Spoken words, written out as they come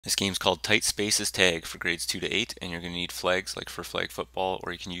This game's called Tight Spaces Tag for grades 2 to 8, and you're going to need flags like for flag football,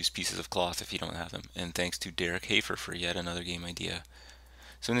 or you can use pieces of cloth if you don't have them. And thanks to Derek Hafer for yet another game idea.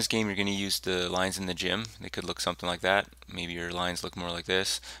 So in this game, you're going to use the lines in the gym. They could look something like that. Maybe your lines look more like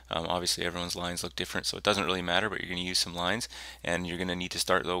this. Obviously, everyone's lines look different, so it doesn't really matter, but you're going to use some lines. And you're going to need to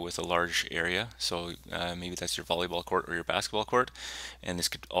start, though, with a large area. So maybe that's your volleyball court or your basketball court. And this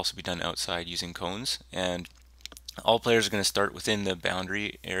could also be done outside using cones. And all players are going to start within the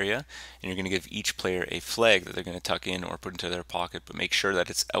boundary area, and you're going to give each player a flag that they're going to tuck in or put into their pocket, but make sure that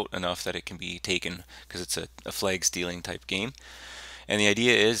it's out enough that it can be taken because it's a flag stealing type game. And the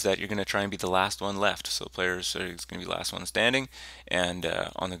idea is that you're going to try and be the last one left. So players are going to be the last one standing, and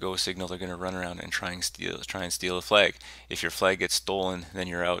on the go signal, they're going to run around and try and steal a flag. If your flag gets stolen, then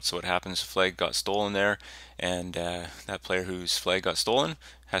you're out. So what happens? If flag got stolen there, and that player whose flag got stolen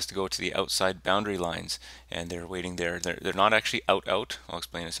has to go to the outside boundary lines, and they're waiting there. They're not actually out. I'll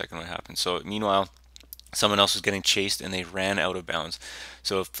explain in a second what happens. So meanwhile, someone else was getting chased and they ran out of bounds.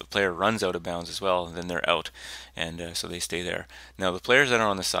 So if the player runs out of bounds as well, then they're out, and so they stay there. Now the players that are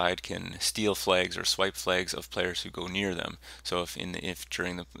on the side can steal flags or swipe flags of players who go near them. So if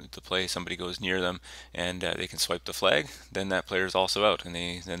during the play somebody goes near them and they can swipe the flag, then that player is also out, and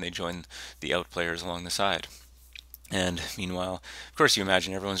then they join the out players along the side. And meanwhile, of course, you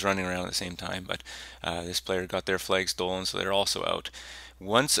imagine everyone's running around at the same time, but this player got their flag stolen, so they're also out.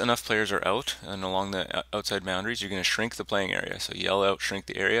 Once enough players are out and along the outside boundaries, you're going to shrink the playing area. So yell out, shrink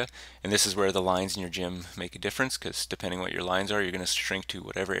the area, and this is where the lines in your gym make a difference, because depending what your lines are, you're going to shrink to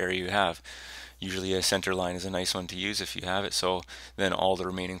whatever area you have. Usually a center line is a nice one to use if you have it, so then all the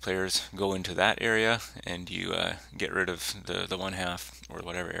remaining players go into that area, and you get rid of the one half or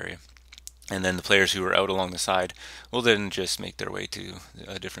whatever area. And then the players who are out along the side will then just make their way to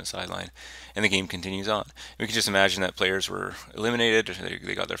a different sideline, and the game continues on. We can just imagine that players were eliminated,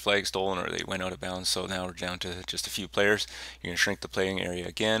 they got their flag stolen, or they went out of bounds. So now we're down to just a few players. You're going to shrink the playing area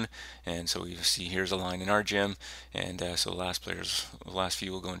again, and so we see here's a line in our gym, and so the last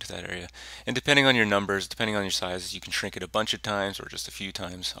few will go into that area. And depending on your numbers, depending on your sizes, you can shrink it a bunch of times or just a few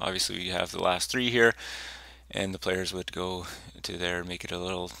times. Obviously, we have the last three here, and the players would go to there, make it a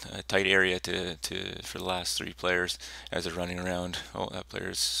little tight area for the last three players as they're running around. Oh, that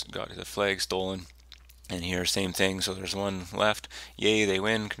player's got the flag stolen. And here, same thing. So there's one left. Yay, they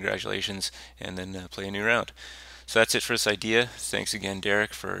win. Congratulations. And then play a new round. So that's it for this idea. Thanks again,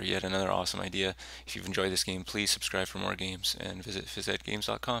 Derek, for yet another awesome idea. If you've enjoyed this game, please subscribe for more games and visit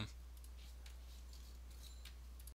PhysEdGames.com.